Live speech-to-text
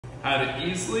How to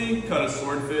easily cut a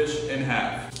swordfish in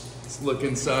half. Let's look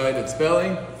inside its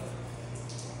belly.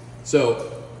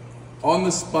 So on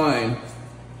the spine,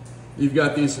 you've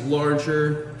got these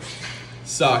larger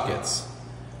sockets.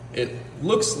 It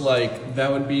looks like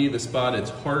that would be the spot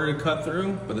it's harder to cut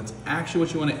through, but it's actually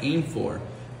what you want to aim for.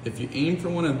 If you aim for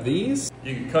one of these,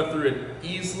 you can cut through it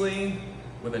easily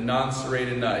with a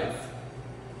non-serrated knife.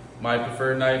 My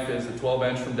preferred knife is a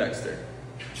 12-inch from Dexter.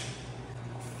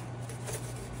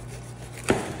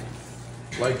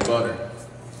 Like butter.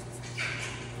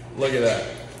 Look at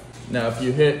that. Now if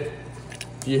you hit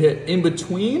in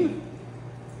between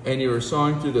and you were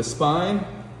sawing through the spine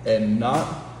and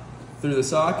not through the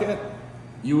socket,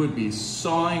 you would be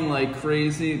sawing like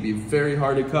crazy. It'd be very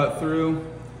hard to cut through.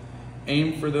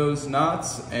 Aim for those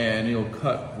knots and you'll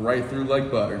cut right through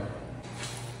like butter.